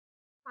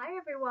Hi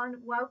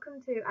everyone,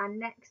 welcome to our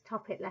next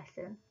topic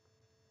lesson.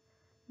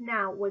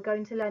 Now we're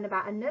going to learn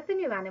about another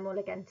new animal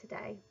again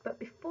today, but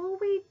before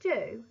we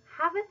do,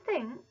 have a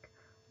think.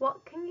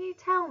 What can you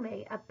tell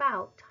me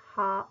about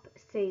harp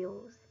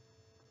seals?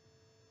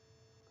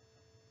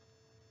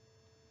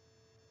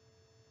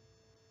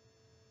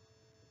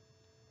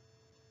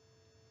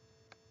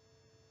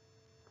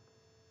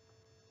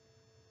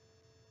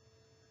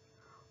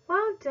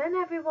 Well done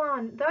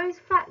everyone, those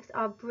facts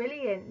are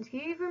brilliant.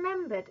 You've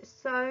remembered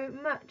so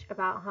much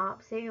about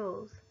harp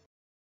seals.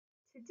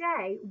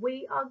 Today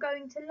we are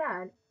going to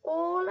learn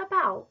all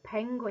about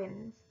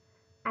penguins,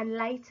 and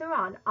later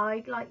on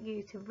I'd like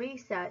you to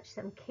research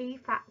some key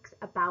facts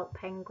about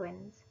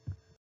penguins.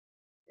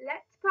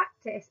 Let's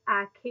practice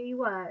our key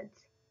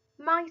words.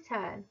 My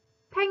turn.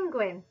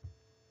 Penguin.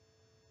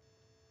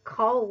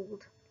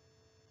 Cold.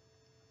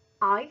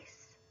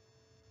 Ice.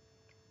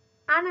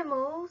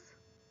 Animals.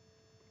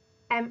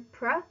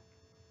 Emperor.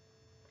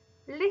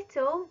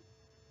 Little.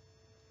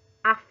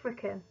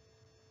 African.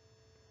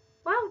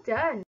 Well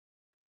done.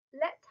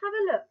 Let's have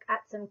a look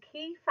at some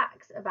key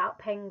facts about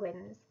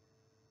penguins.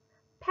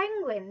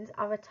 Penguins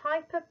are a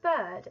type of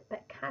bird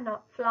but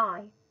cannot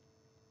fly.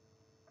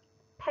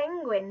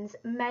 Penguins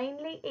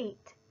mainly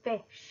eat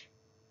fish.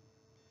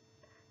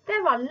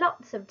 There are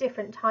lots of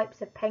different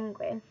types of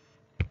penguin.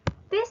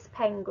 This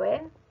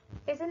penguin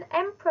is an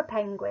emperor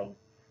penguin.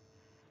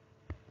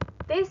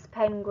 This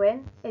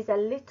penguin is a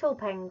little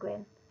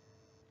penguin.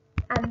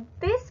 And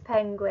this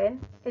penguin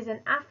is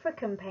an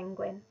African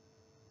penguin.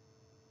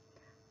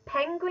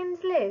 Penguins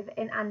live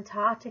in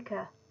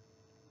Antarctica.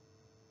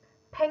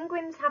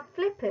 Penguins have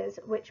flippers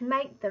which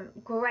make them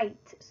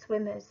great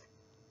swimmers.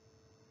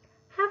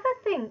 Have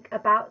a think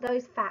about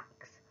those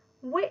facts.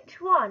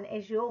 Which one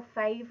is your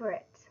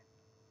favourite?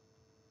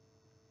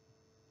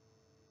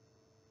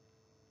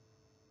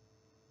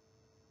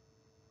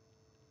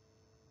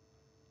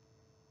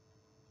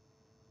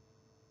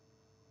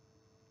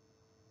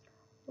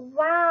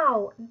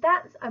 Wow,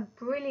 that's a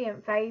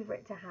brilliant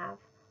favourite to have.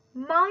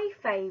 My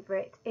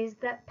favourite is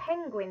that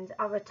penguins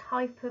are a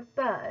type of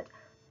bird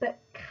but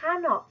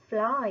cannot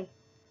fly.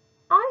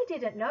 I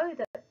didn't know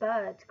that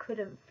birds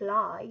couldn't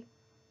fly.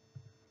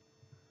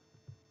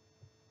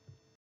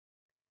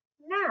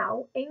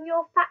 Now, in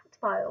your fact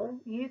file,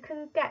 you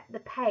can get the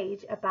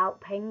page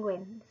about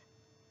penguins.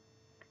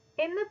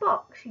 In the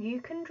box,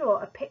 you can draw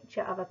a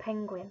picture of a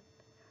penguin.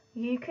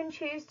 You can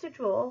choose to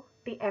draw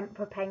the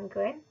emperor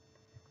penguin,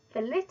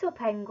 the little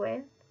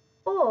penguin,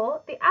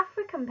 or the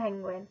African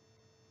penguin,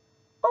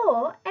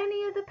 or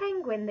any other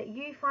penguin that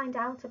you find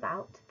out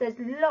about. There's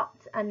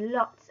lots and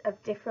lots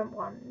of different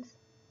ones.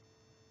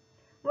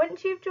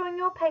 Once you've drawn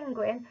your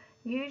penguin,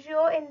 use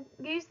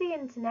the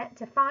internet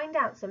to find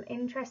out some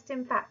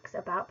interesting facts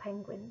about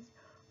penguins.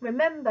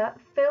 Remember,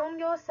 film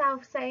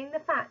yourself saying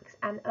the facts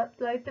and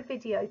upload the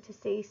video to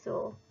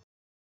Seesaw.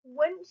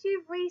 Once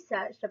you've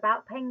researched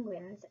about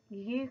penguins,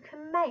 you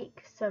can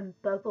make some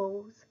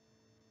bubbles.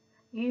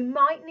 You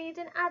might need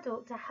an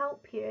adult to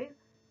help you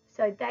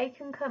so they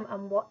can come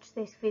and watch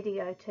this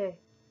video too.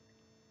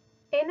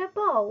 In a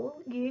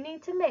bowl, you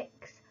need to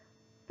mix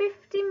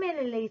 50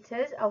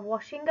 millilitres of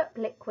washing up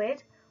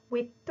liquid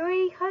with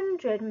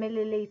 300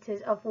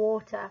 millilitres of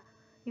water.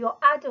 Your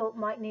adult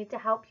might need to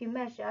help you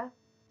measure.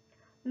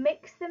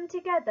 Mix them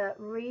together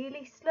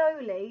really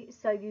slowly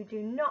so you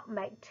do not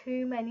make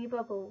too many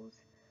bubbles.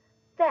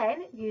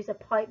 Then use a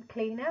pipe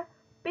cleaner,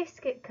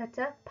 biscuit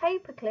cutter,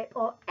 paperclip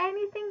or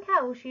anything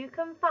else you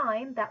can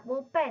find that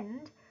will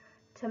bend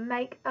to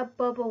make a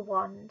bubble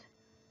wand.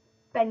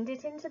 Bend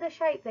it into the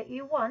shape that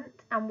you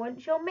want, and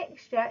once your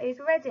mixture is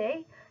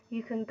ready,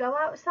 you can go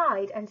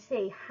outside and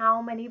see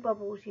how many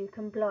bubbles you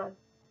can blow.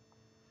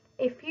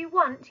 If you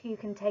want, you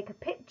can take a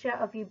picture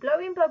of you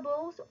blowing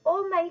bubbles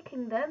or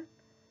making them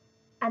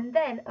and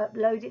then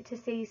upload it to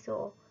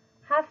Seesaw.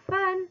 Have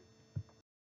fun!